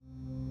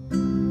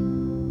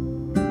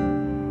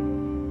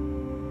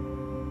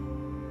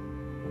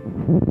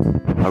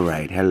All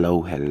right.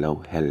 Hello. I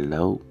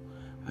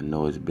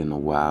know it's been a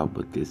while,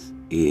 but this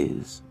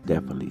is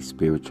definitely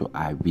Spiritual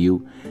Eye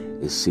View.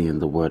 It's seeing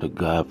the Word of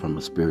God from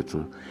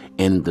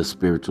in the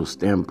spiritual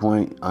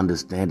standpoint,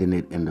 understanding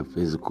it in the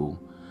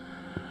physical.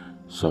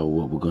 So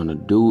what we're going to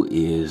do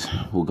is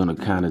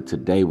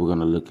today we're going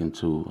to look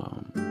into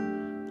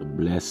the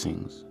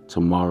blessings.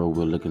 Tomorrow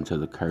we'll look into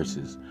the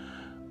curses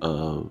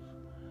of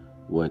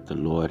what the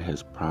Lord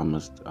has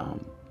promised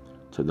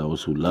to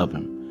those who love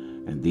Him.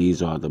 And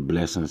these are the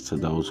blessings to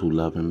those who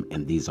love Him.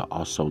 And these are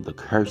also the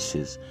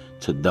curses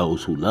to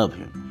those who love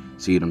Him.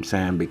 See what I'm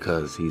saying?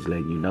 Because He's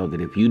letting you know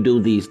that if you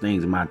do these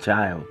things, my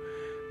child,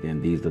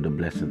 then these are the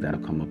blessings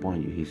that'll come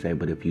upon you. He said,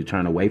 but if you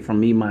turn away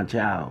from me, my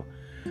child,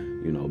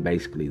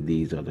 basically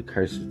these are the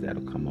curses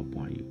that'll come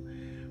upon you.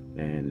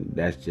 And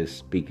that's just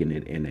speaking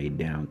it in a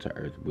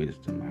down-to-earth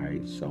wisdom. All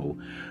right. So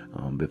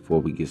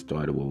before we get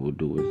started, what we'll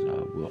do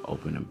is we'll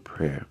open in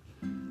prayer.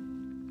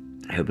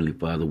 Heavenly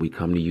Father, we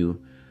come to you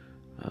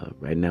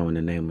right now in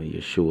the name of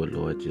Yeshua,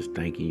 Lord, just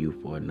thanking you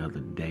for another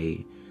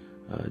day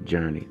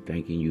journey.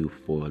 Thanking you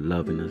for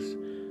loving us.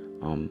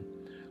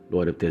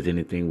 Lord, if there's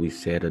anything we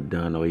said or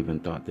done or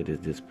even thought that is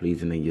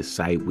displeasing in your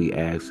sight, we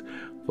ask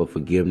for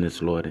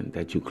forgiveness, Lord, and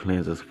that you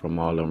cleanse us from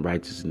all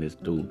unrighteousness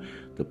through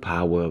the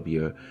power of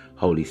your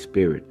Holy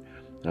Spirit,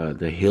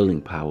 the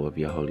healing power of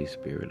your Holy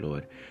Spirit,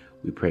 Lord.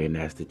 We pray and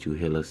ask that you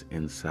heal us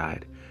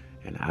inside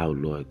and out,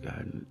 Lord God.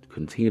 And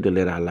continue to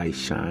let our light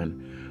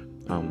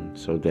shine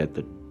so that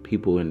the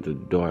people in the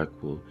dark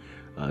will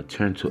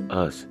turn to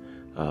us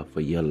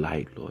for your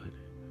light, Lord.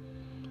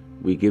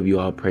 We give you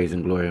all praise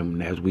and glory.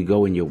 And as we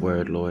go in your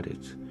word, Lord,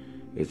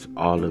 it's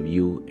all of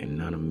you and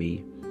none of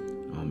me.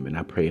 And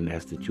I pray and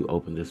ask that you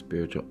open the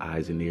spiritual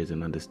eyes and ears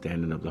and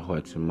understanding of the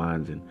hearts and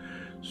minds and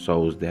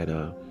souls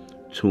that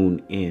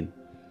tune in.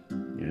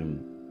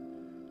 And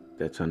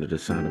that's under the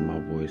sound of my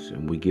voice.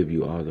 And we give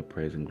you all the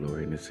praise and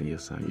glory. And it's in your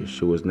Son,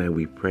 Yeshua's name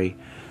we pray.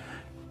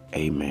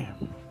 Amen.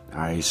 All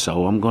right,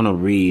 so I'm going to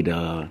read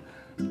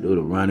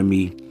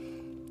Deuteronomy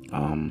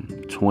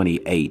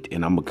 28.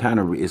 And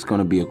it's going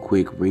to be a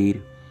quick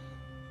read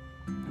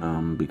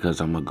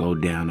because I'm going to go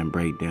down and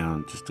break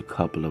down just a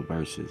couple of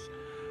verses.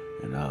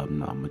 And I'm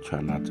going to try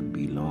not to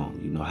be long.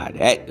 You know how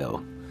that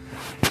go.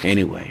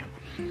 Anyway.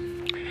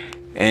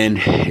 And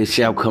it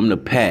shall come to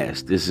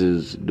pass. This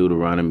is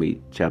Deuteronomy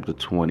chapter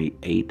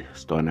 28,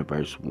 starting at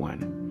verse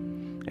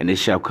 1. And it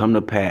shall come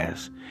to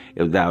pass,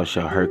 if thou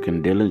shalt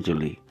hearken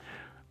diligently.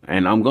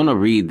 And I'm going to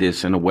read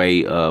this in a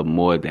way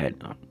more that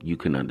you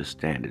can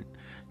understand it.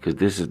 Because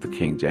this is the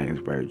King James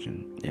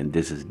Version. And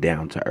this is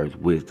down to earth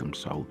wisdom.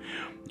 So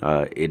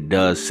it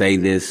does say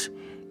this,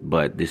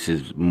 but this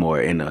is more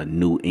in a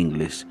New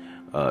English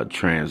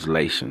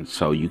translation.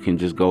 So you can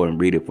just go and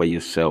read it for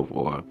yourself,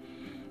 or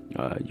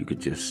you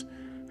could just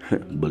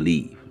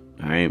believe.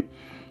 All right.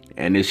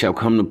 And it shall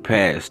come to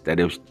pass that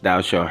if thou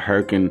shalt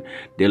hearken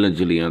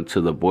diligently unto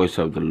the voice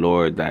of the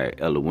Lord thy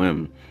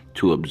Elohim,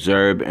 to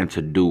observe and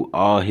to do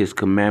all his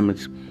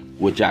commandments,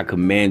 which I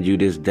command you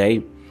this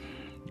day,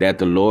 that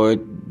the Lord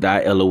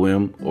thy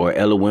Elohim, or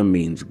Elohim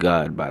means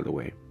God, by the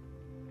way,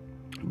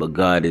 but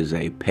God is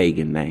a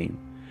pagan name.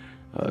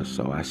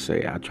 So I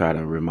try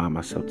to remind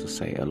myself to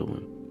say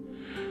Elohim.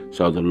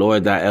 So the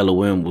Lord thy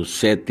Elohim will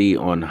set thee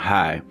on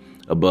high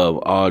above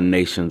all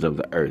nations of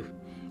the earth,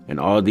 and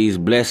all these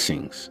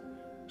blessings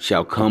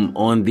shall come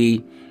on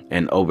thee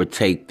and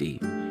overtake thee,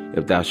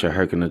 if thou shalt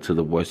hearken unto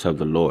the voice of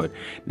the Lord.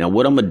 Now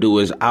what I'm going to do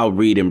is I'll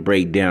read and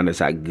break down as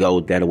I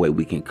go. That way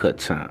we can cut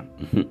time.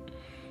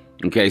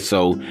 Okay,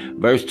 so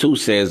verse 2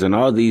 says, and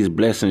all these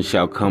blessings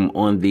shall come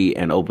on thee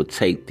and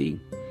overtake thee,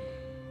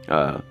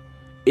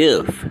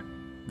 if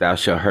thou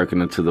shalt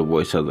hearken unto the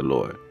voice of the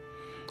Lord.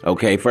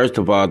 Okay, first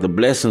of all, the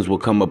blessings will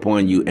come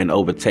upon you and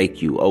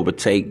overtake you.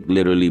 Overtake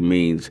literally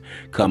means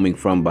coming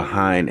from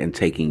behind and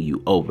taking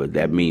you over.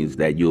 That means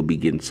that you'll be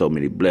getting so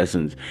many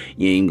blessings,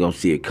 you ain't going to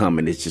see it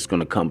coming. It's just going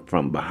to come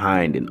from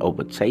behind and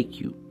overtake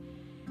you.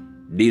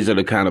 These are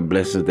the kind of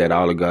blessings that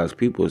all of God's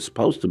people are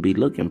supposed to be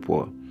looking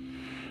for.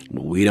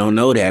 But we don't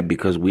know that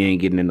because we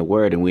ain't getting in the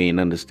word and we ain't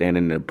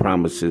understanding the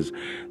promises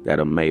that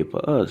are made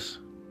for us.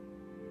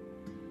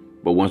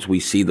 But once we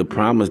see the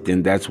promise,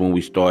 then that's when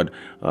we start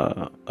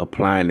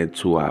applying it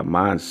to our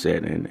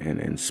mindset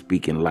and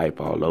speaking life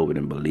all over it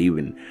and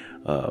believing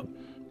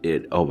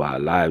it over our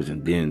lives.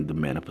 And then the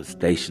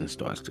manifestation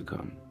starts to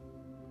come.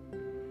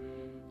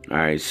 All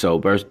right. So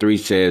verse 3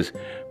 says,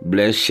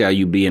 blessed shall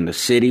you be in the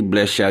city.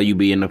 Blessed shall you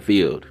be in the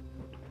field.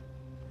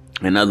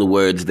 In other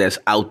words, that's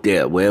out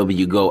there. Wherever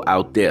you go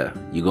out there,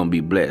 you're going to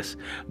be blessed.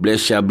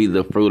 Blessed shall be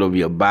the fruit of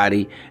your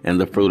body and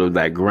the fruit of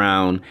thy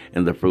ground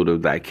and the fruit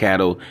of thy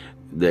cattle,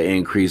 the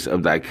increase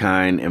of thy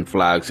kind and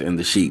flocks and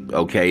the sheep.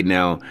 Okay,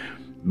 now,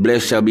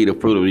 blessed shall be the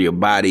fruit of your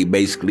body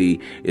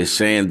basically is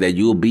saying that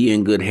you'll be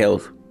in good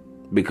health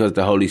because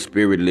the Holy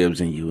Spirit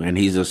lives in you. And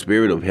he's a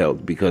spirit of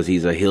health because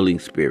he's a healing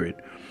spirit.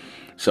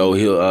 So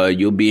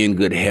you'll be in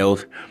good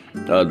health,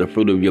 the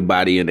fruit of your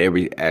body in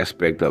every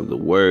aspect of the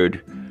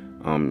word.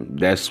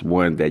 That's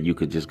one that you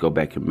could just go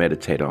back and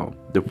meditate on.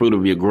 The fruit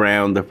of your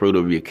ground, the fruit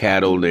of your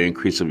cattle, the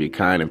increase of your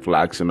kind and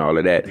flocks and all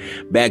of that.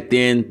 Back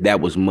then,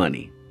 that was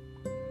money.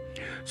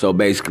 So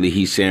basically,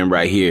 he's saying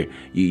right here,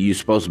 you're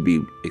supposed to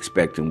be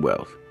expecting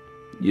wealth.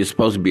 You're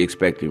supposed to be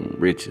expecting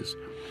riches.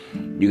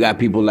 You got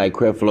people like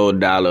Creflo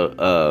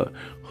Dollar,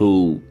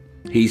 who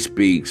he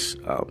speaks.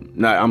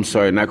 Not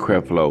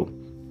Creflo.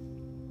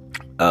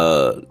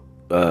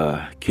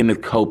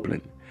 Kenneth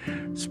Copeland.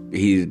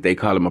 They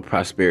call him a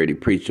prosperity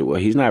preacher. Well,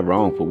 he's not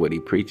wrong for what he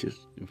preaches.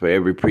 For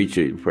every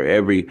preacher, for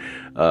every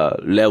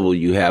level,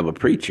 you have a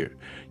preacher.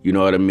 You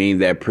know what I mean?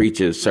 That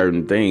preaches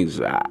certain things.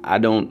 I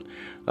don't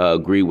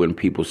agree when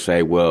people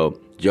say, well,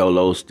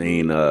 Joel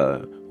Osteen,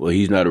 well,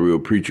 he's not a real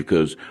preacher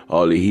because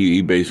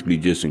he basically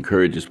just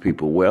encourages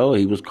people. Well,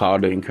 he was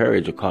called to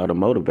encourage or called to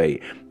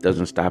motivate.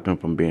 Doesn't stop him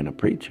from being a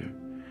preacher.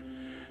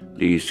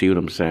 Do you see what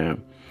I'm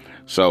saying?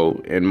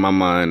 So in my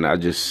mind, I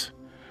just,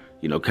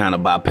 kind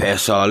of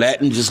bypass all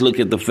that and just look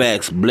at the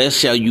facts. Blessed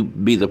shall you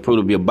be the fruit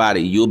of your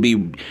body. You'll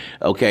be,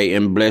 okay,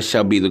 and blessed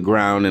shall be the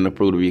ground and the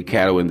fruit of your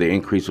cattle and the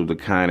increase of the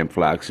kind and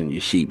flocks and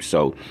your sheep.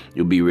 So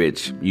you'll be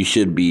rich. You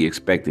should be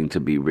expecting to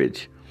be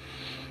rich.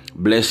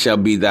 Blessed shall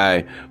be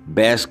thy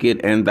basket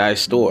and thy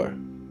store.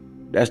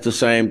 That's the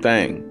same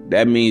thing.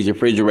 That means your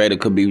refrigerator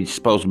could be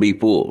supposed to be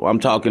full. I'm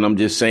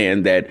just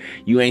saying that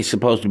you ain't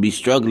supposed to be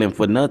struggling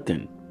for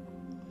nothing.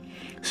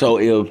 So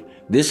if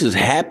this is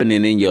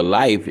happening in your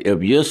life,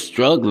 if you're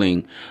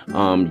struggling,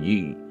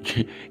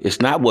 it's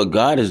not what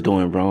God is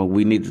doing wrong.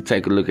 We need to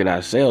take a look at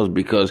ourselves,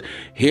 because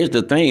here's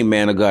the thing,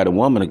 man of God and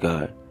woman of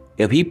God.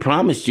 If he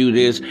promised you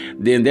this,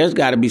 then there's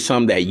got to be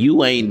something that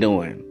you ain't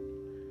doing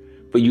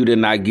for you to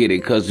not get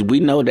it, because we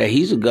know that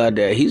he's a God,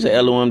 that he's an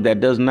Elohim that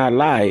does not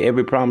lie.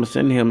 Every promise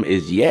in him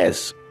is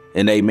yes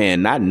and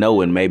amen, not no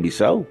and maybe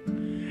so.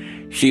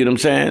 See what I'm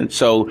saying?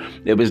 So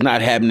if it's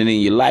not happening in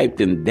your life,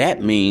 then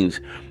that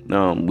means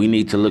we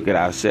need to look at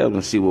ourselves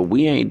and see what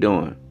we ain't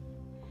doing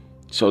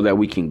so that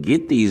we can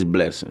get these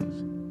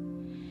blessings.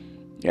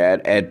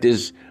 At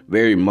this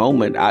very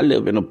moment, I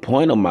live in a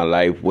point of my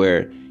life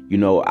where,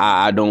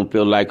 I don't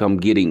feel like I'm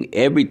getting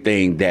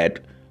everything that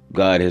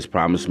God has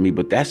promised me,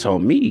 but that's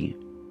on me.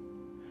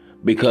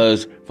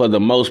 Because for the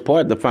most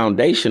part, the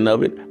foundation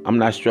of it, I'm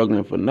not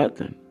struggling for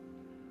nothing.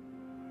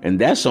 And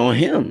that's on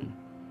him,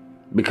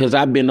 because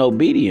I've been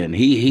obedient.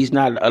 He's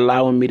not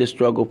allowing me to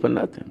struggle for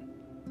nothing.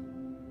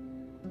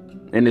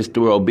 And it's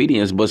through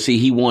obedience. But see,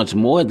 he wants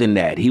more than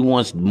that. He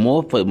wants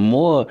more for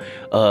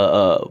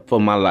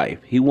my life.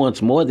 He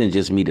wants more than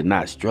just me to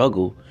not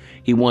struggle.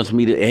 He wants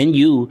me and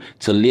you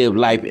to live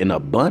life in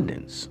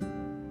abundance.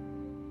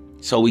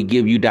 So we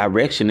give you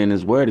direction in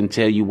his word and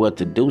tell you what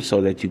to do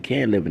so that you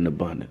can live in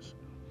abundance.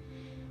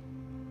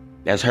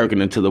 That's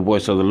hearkening to the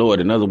voice of the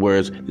Lord. In other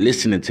words,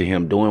 listening to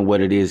him, doing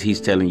what it is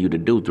he's telling you to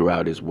do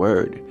throughout his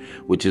word,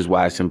 which is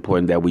why it's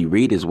important that we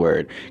read his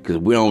word, because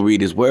if we don't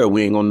read his word,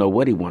 we ain't going to know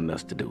what he wants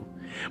us to do.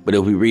 But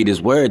if we read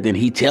his word, then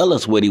he tell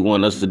us what he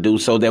wants us to do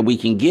so that we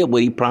can get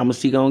what he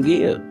promised he going to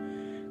give.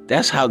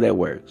 That's how that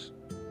works.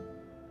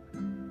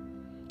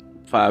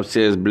 5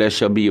 says, blessed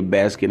shall be your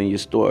basket and your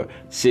store.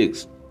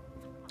 6,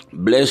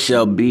 blessed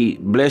shall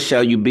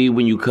you be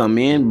when you come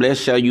in.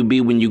 Blessed shall you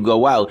be when you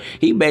go out.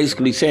 He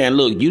basically saying,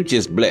 look, you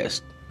just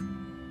blessed.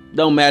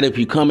 Don't matter if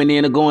you coming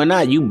in or going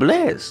out, you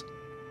blessed.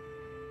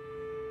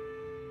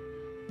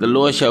 The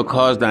Lord shall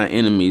cause thine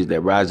enemies that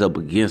rise up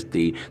against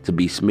thee to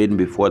be smitten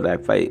before thy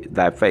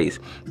face.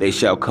 They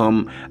shall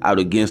come out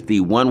against thee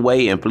one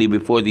way and flee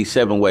before thee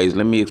 7 ways.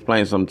 Let me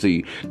explain something to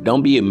you.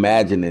 Don't be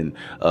imagining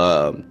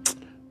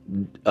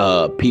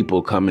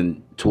people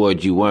coming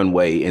towards you one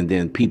way and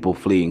then people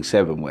fleeing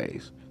 7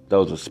 ways.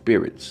 Those are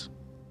spirits.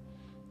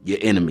 Your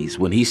enemies.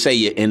 When he say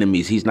your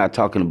enemies, he's not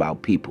talking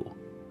about people.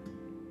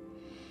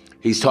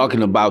 He's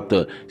talking about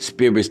the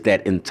spirits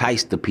that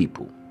entice the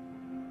people.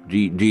 Do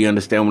you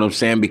understand what I'm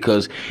saying?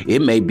 Because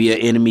it may be an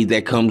enemy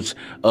that comes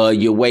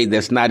your way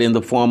that's not in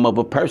the form of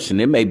a person.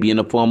 It may be in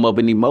the form of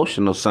an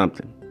emotion or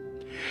something.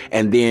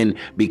 And then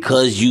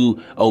because you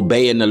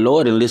obeying the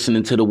Lord and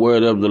listening to the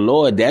word of the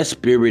Lord, that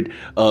spirit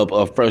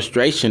of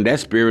frustration, that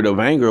spirit of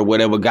anger or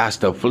whatever got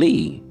to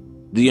flee.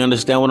 Do you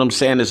understand what I'm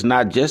saying? It's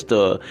not just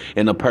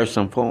in a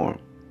person form.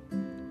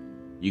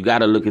 You got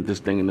to look at this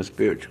thing in the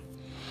spiritual.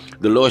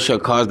 The Lord shall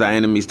cause thy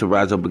enemies to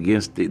rise up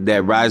against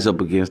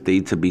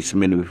thee, to be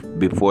smitten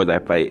before thy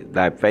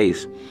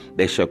face.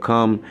 They shall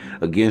come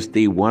against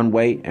thee one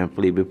way and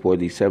flee before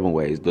thee 7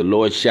 ways. The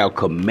Lord shall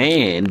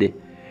command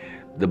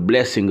the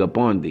blessing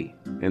upon thee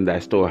in thy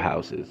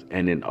storehouses,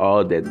 and in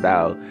all that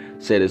thou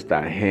settest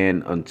thy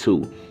hand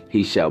unto.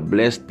 He shall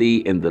bless thee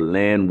in the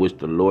land which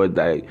the Lord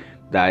thy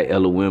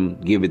Elohim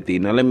giveth thee.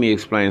 Now let me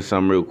explain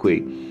something real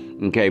quick.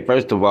 Okay,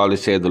 first of all, it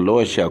says the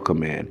Lord shall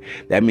command.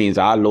 That means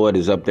our Lord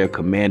is up there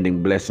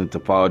commanding blessings to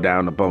fall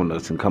down upon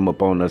us and come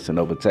upon us and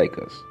overtake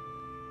us.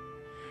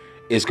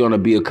 It's going to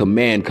be a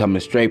command coming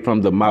straight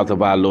from the mouth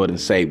of our Lord and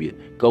Savior.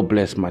 Go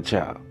bless my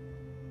child.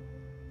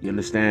 You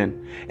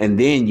understand? And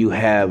then you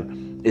have,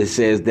 it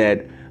says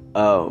that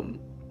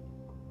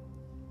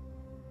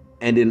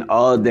and in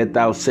all that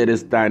thou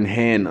settest thine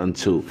hand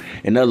unto.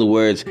 In other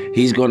words,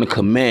 he's going to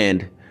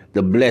command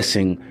the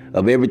blessing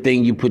of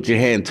everything you put your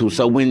hand to.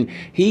 So when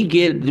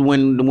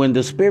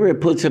the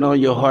Spirit puts it on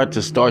your heart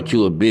to start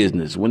you a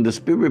business, when the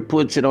Spirit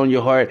puts it on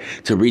your heart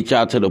to reach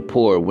out to the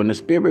poor, when the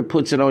Spirit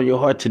puts it on your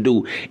heart to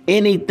do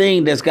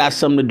anything that's got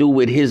something to do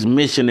with his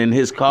mission and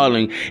his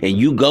calling, and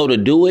you go to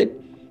do it,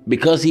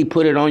 because he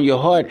put it on your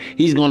heart,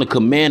 he's going to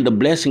command the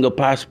blessing of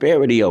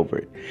prosperity over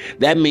it.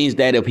 That means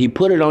that if he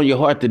put it on your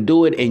heart to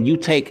do it and you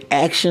take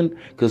action,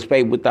 because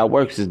faith without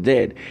works is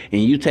dead,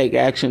 and you take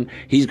action,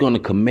 he's going to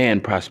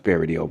command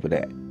prosperity over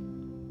that.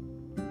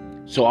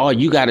 So all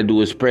you got to do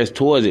is press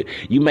towards it.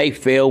 You may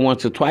fail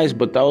once or twice,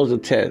 but those are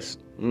tests.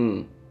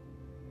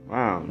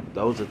 Wow,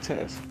 those are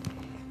tests.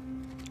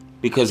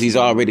 Because he's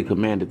already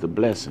commanded the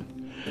blessing.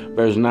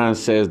 Verse 9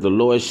 says, the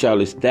Lord shall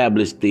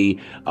establish thee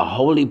a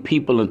holy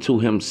people unto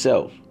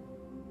himself.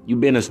 You've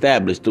been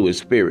established through his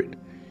Spirit.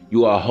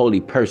 You are a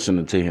holy person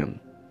unto him.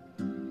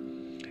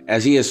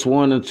 As he has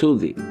sworn unto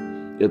thee,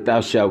 if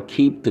thou shalt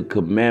keep the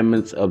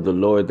commandments of the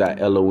Lord thy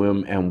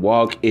Elohim and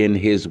walk in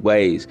his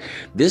ways.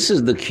 This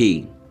is the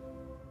key.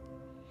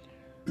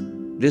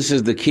 This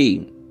is the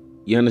key.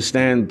 You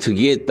understand? To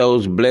get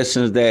those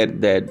blessings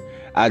that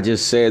I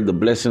just said, the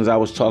blessings I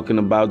was talking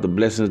about, the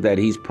blessings that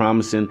he's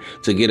promising,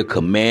 to get a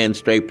command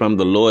straight from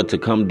the Lord to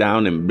come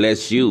down and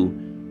bless you,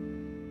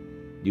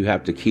 you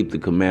have to keep the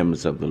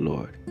commandments of the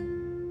Lord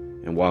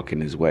and walk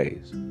in his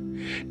ways.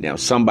 Now,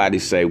 somebody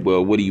say,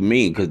 well, what do you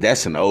mean? Because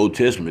that's in the Old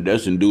Testament.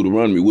 That's in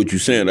Deuteronomy. What you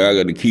saying? I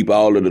got to keep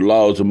all of the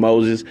laws of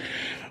Moses?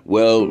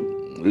 Well,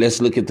 let's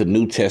look at the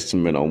New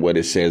Testament on what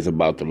it says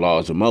about the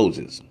laws of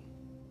Moses.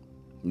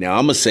 Now,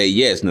 I'm going to say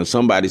yes. Now,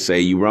 somebody say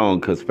you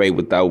wrong because faith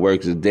without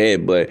works is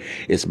dead, but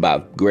it's by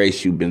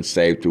grace you've been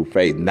saved through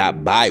faith,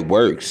 not by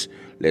works,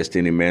 lest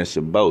any man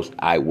should boast.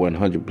 I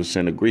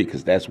 100% agree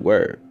because that's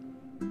word.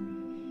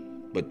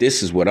 But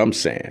this is what I'm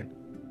saying.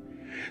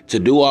 To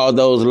do all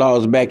those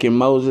laws back in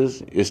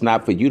Moses, it's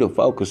not for you to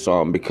focus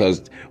on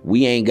because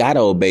we ain't got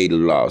to obey the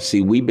law. See,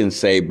 we've been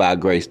saved by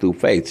grace through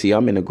faith. See,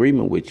 I'm in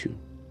agreement with you.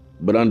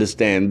 But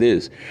understand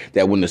this,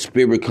 that when the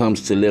Spirit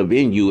comes to live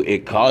in you,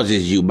 it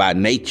causes you by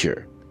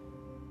nature,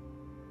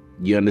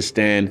 you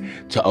understand,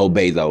 to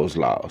obey those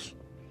laws.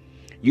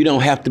 You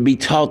don't have to be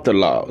taught the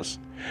laws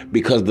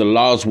because the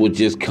laws will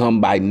just come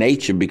by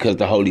nature because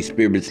the Holy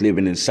Spirit's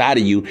living inside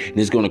of you and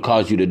it's going to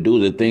cause you to do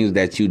the things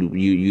that you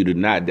do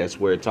not. That's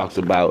where it talks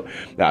about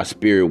our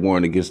spirit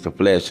warring against the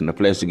flesh and the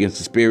flesh against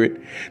the spirit.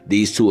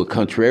 These two are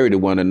contrary to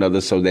one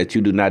another so that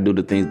you do not do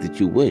the things that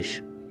you wish.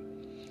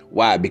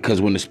 Why? Because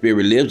when the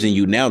Spirit lives in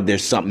you, now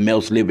there's something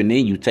else living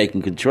in you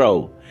taking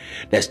control.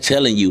 That's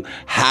telling you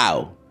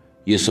how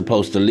you're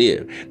supposed to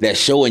live. That's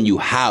showing you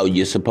how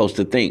you're supposed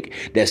to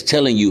think. That's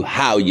telling you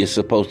how you're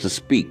supposed to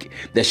speak.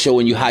 That's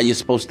showing you how you're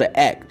supposed to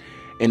act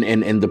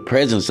in the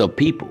presence of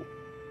people.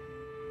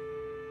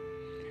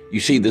 You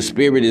see, the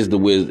Spirit is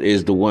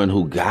the one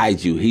who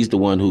guides you. He's the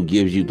one who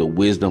gives you the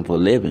wisdom for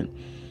living.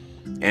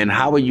 And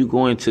how are you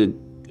going to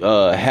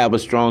have a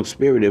strong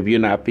spirit if you're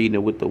not feeding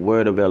it with the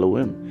word of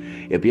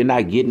Elohim? If you're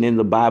not getting in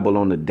the Bible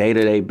on a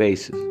day-to-day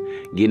basis,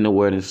 getting the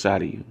word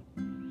inside of you.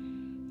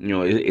 You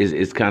know,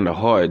 it's kind of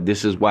hard.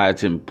 This is why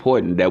it's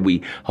important that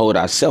we hold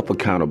ourselves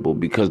accountable,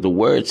 because the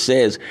word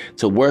says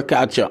to work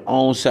out your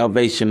own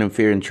salvation in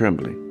fear and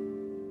trembling.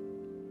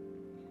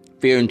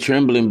 Fear and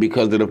trembling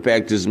because of the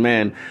fact is,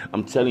 man,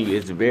 I'm telling you,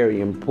 it's very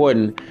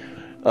important.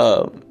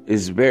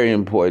 It's very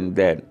important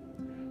that,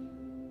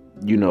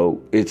 you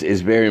know, it's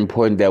very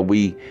important that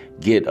we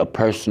get a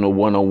personal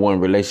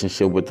one-on-one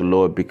relationship with the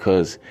Lord,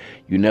 because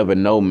you never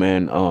know,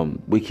 man.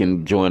 We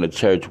can join a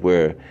church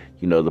where,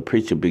 you know, the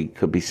preacher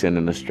could be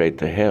sending us straight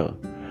to hell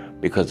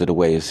because of the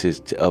way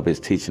of his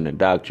teaching and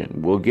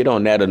doctrine. We'll get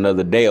on that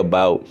another day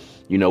about,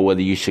 you know,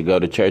 whether you should go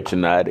to church or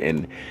not,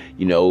 and,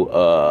 you know,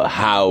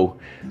 how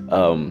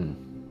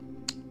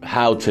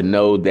to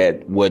know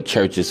that what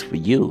church is for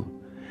you.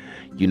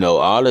 You know,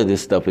 all of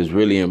this stuff is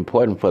really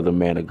important for the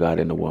man of God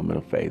and the woman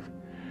of faith.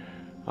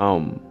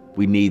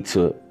 We need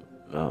to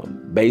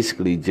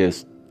basically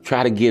just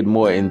try to get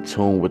more in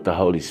tune with the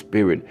Holy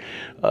Spirit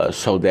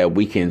so that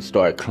we can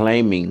start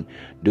claiming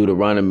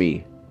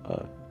Deuteronomy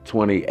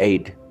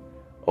 28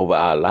 over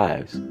our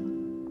lives.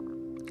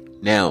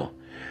 Now,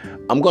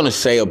 I'm going to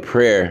say a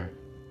prayer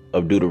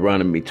of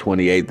Deuteronomy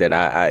 28 that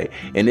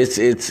and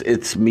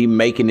it's me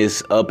making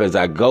this up as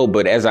I go.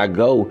 But as I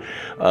go,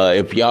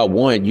 if y'all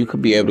want, you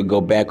could be able to go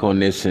back on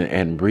this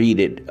and read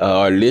it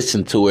or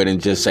listen to it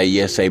and just say,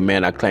 yes,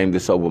 amen, I claim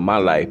this over my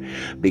life,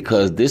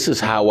 because this is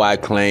how I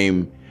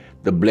claim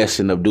the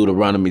blessing of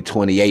Deuteronomy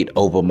 28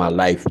 over my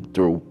life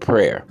through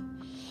prayer.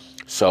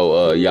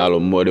 So y'all are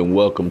more than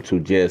welcome to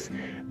just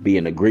be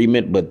in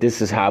agreement. But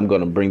this is how I'm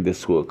going to bring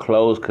this to a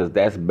close, because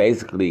that's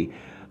basically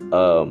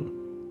the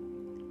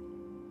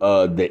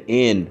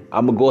end.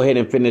 I'm going to go ahead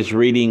and finish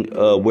reading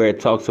where it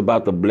talks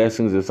about the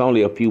blessings. It's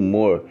only a few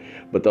more,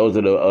 but those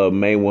are the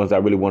main ones I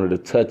really wanted to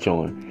touch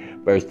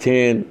on. Verse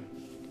 10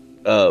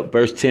 of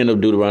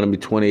Deuteronomy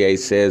 28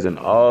 says, and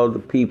all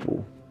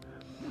people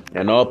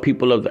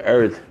of the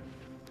earth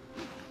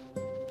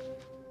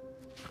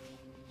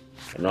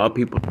And all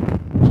people,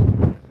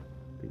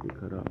 did it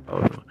cut off? Oh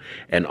no.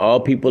 And all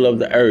people of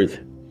the earth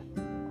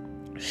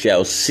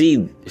shall see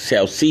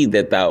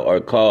that thou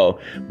art called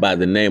by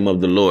the name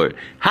of the Lord.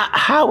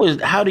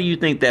 How do you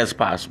think that's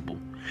possible?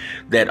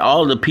 That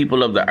all the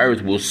people of the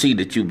earth will see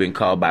that you've been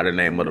called by the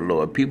name of the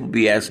Lord. People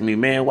be asking me,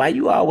 man, why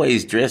you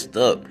always dressed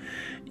up?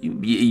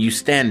 You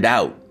stand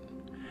out.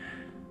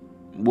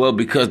 Well,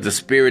 because the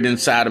spirit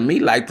inside of me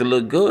like to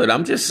look good.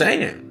 I'm just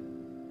saying.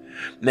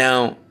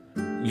 Now,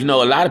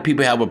 a lot of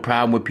people have a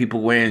problem with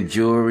people wearing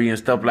jewelry and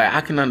stuff like that.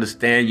 I can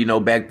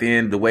understand, back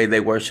then the way they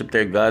worshiped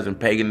their gods in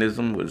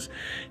paganism was,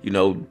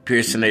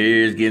 piercing their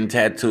ears, getting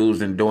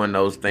tattoos and doing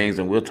those things.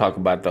 And we'll talk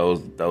about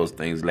those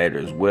things later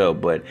as well.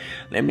 But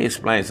let me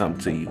explain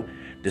something to you.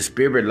 The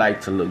spirit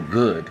likes to look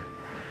good.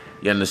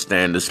 You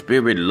understand? The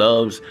spirit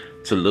loves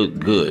to look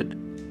good.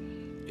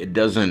 It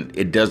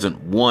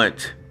doesn't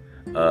want...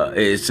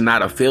 it's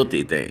not a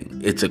filthy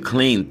thing. It's a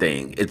clean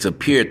thing. It's a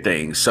pure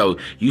thing. So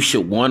you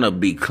should want to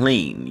be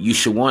clean. You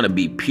should want to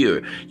be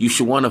pure. You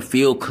should want to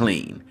feel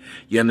clean.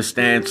 You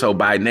understand? So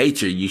by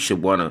nature, you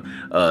should want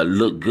to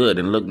look good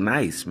and look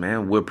nice,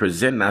 man. We're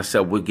presenting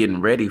ourselves. We're getting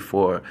ready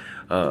for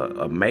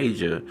a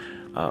major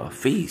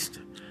feast.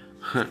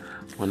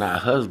 When our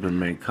husband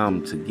may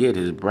come to get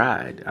his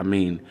bride. I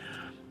mean,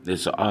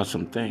 it's an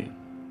awesome thing.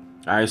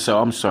 All right, so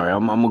I'm sorry.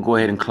 I'm going to go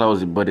ahead and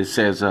close it. But it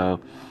says...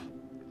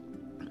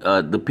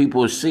 the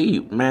people see,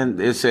 man,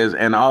 it says,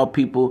 and all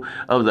people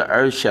of the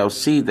earth shall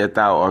see that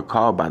thou art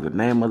called by the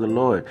name of the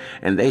Lord,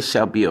 and they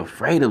shall be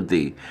afraid of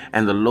thee,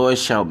 and the Lord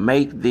shall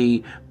make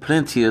thee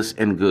plenteous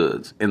in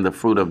goods, in the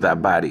fruit of thy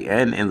body,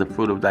 and in the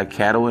fruit of thy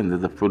cattle, and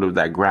in the fruit of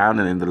thy ground,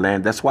 and in the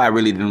land. That's why I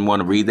really didn't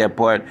want to read that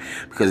part,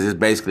 because it's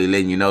basically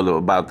letting you know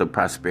about the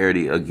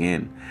prosperity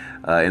again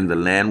in the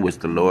land which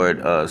the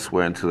Lord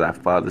sware unto thy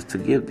fathers to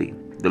give thee.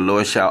 The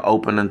Lord shall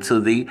open unto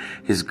thee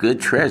his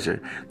good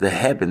treasure, the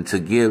heaven, to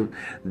give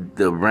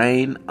the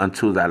rain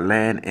unto thy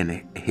land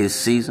in his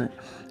season,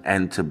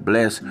 and to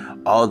bless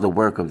all the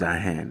work of thy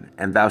hand.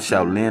 And thou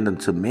shalt lend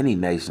unto many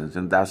nations,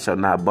 and thou shalt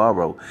not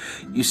borrow.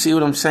 You see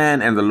what I'm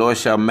saying? And the Lord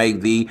shall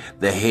make thee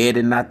the head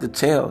and not the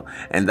tail,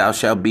 and thou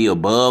shalt be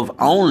above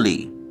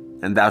only,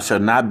 and thou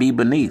shalt not be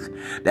beneath.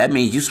 That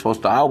means you're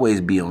supposed to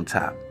always be on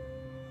top.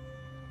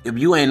 If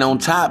you ain't on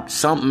top,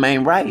 something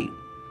ain't right.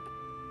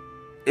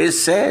 It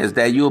says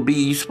that you're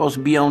supposed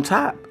to be on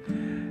top.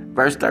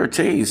 Verse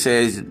 13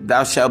 says,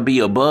 thou shalt be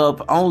above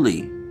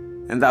only,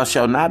 and thou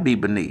shalt not be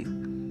beneath,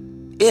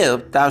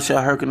 if thou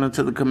shalt hearken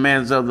unto the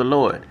commands of the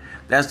Lord.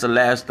 That's the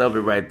last of it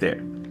right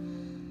there.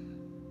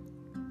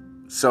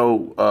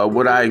 So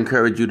what I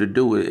encourage you to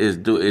do is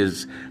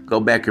go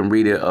back and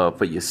read it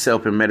for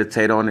yourself and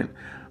meditate on it.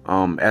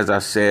 As I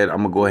said, I'm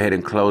going to go ahead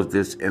and close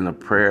this in a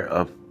prayer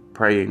of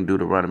praying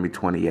Deuteronomy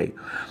 28.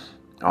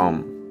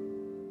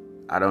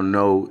 I don't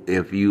know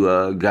if you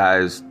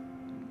guys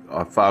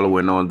are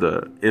following on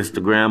the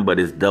Instagram, but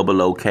it's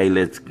OK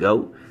Let's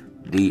Go.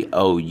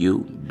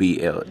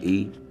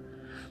 DOUBLE.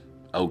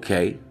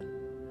 Okay,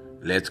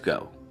 let's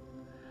go.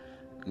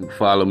 You can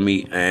follow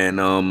me, and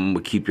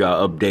we'll keep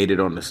y'all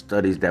updated on the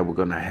studies that we're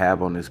going to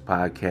have on this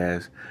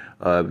podcast.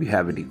 If you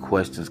have any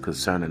questions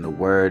concerning the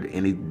word,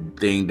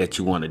 anything that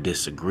you want to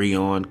disagree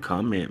on,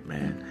 comment,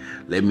 man.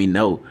 Let me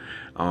know.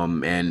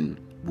 And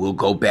we'll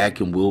go back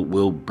and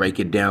we'll break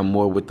it down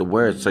more with the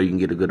words so you can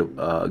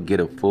get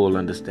a full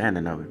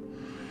understanding of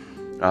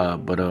it.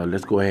 But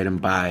let's go ahead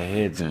and bow our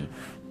heads and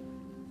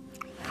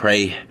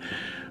pray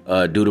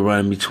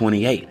Deuteronomy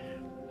 28.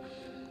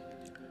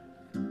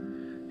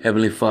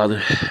 Heavenly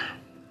Father,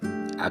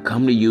 I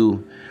come to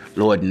you,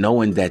 Lord,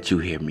 knowing that you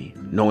hear me,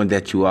 knowing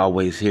that you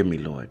always hear me,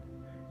 Lord.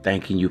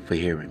 Thanking you for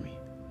hearing me.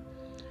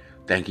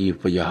 Thanking you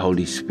for your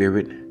Holy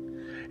Spirit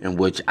in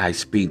which I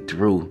speak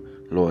through,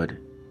 Lord,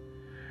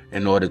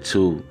 in order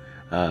to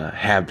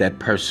have that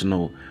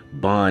personal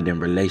bond and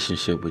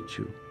relationship with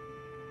you.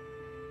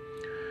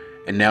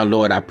 And now,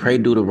 Lord, I pray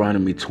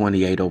Deuteronomy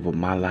 28 over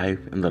my life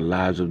and the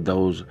lives of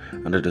those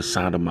under the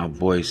sound of my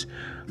voice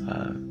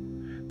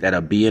that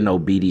are being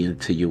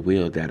obedient to your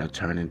will, that are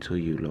turning to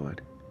you,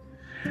 Lord.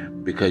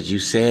 Because you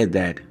said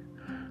that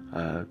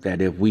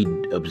if we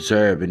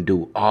observe and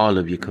do all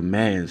of your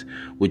commands,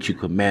 which you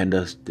command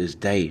us this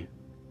day,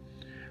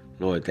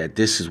 Lord, that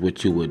this is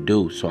what you would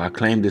do. So I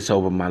claim this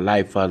over my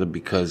life, Father,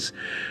 because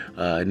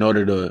in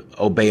order to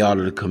obey all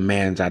of the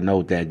commands, I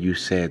know that you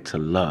said to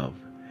love.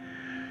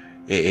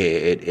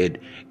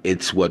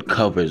 It's what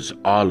covers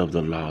all of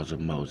the laws of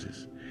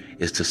Moses.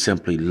 It's to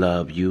simply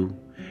love you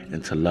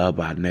and to love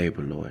our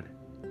neighbor, Lord.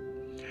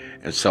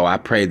 And so I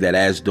pray that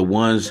as the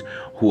ones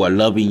who are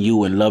loving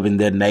you and loving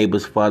their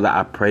neighbors, Father,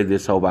 I pray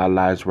this over our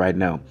lives right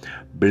now.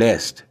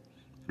 Blessed,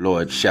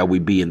 Lord, shall we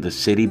be in the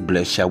city.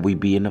 Blessed shall we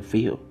be in the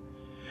field.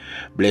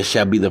 Blessed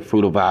shall be the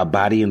fruit of our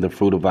body and the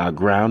fruit of our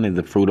ground and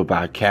the fruit of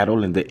our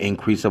cattle and the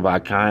increase of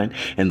our kind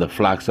and the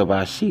flocks of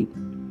our sheep.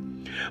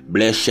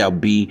 Blessed shall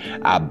be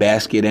our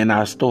basket and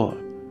our store.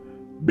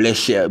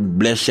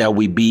 Blessed shall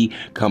we be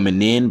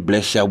coming in.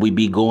 Blessed shall we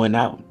be going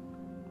out.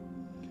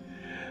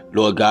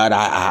 Lord God,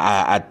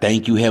 I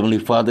thank you, Heavenly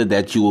Father,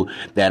 that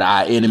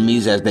our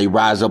enemies, as they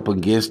rise up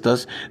against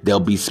us, they'll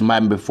be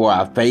smitten before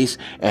our face,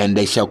 and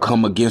they shall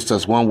come against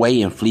us one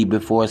way and flee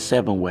before us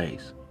 7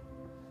 ways.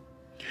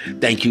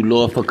 Thank you,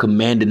 Lord, for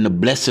commanding the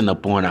blessing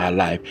upon our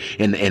life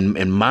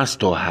in my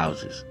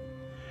storehouses,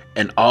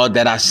 and all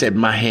that I set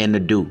my hand to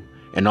do,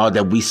 and all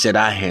that we set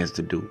our hands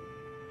to do.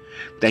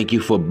 Thank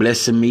you for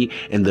blessing me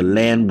in the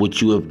land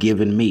which you have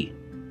given me.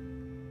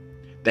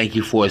 Thank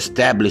you for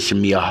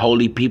establishing me a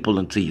holy people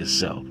unto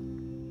yourself.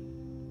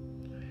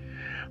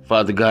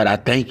 Father God, I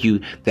thank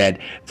you that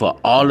for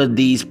all of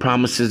these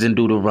promises in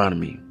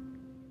Deuteronomy,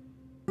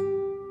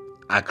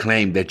 I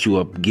claim that you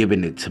are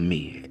giving it to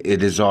me.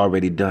 It is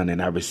already done,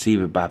 and I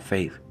receive it by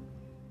faith.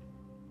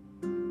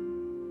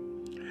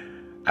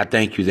 I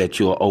thank you that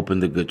you will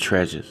open the good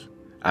treasures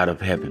out of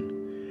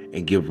heaven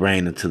and give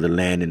rain unto the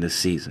land in the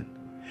season.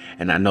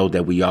 And I know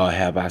that we all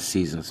have our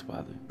seasons,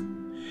 Father.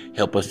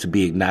 Help us to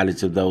be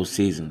acknowledged of those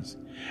seasons.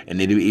 And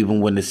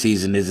even when the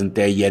season isn't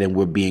there yet and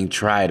we're being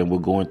tried and we're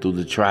going through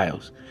the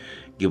trials,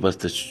 give us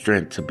the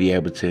strength to be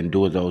able to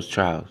endure those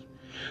trials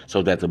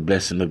so that the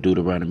blessing of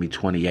Deuteronomy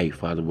 28,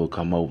 Father, will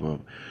come over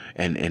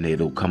and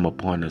it'll come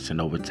upon us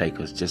and overtake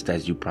us just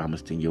as you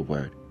promised in your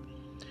word.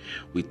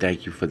 We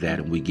thank you for that,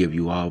 and we give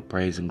you all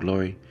praise and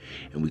glory,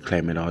 and we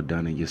claim it all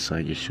done in your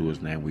Son,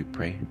 Yeshua's name we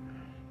pray.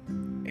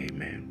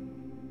 Amen.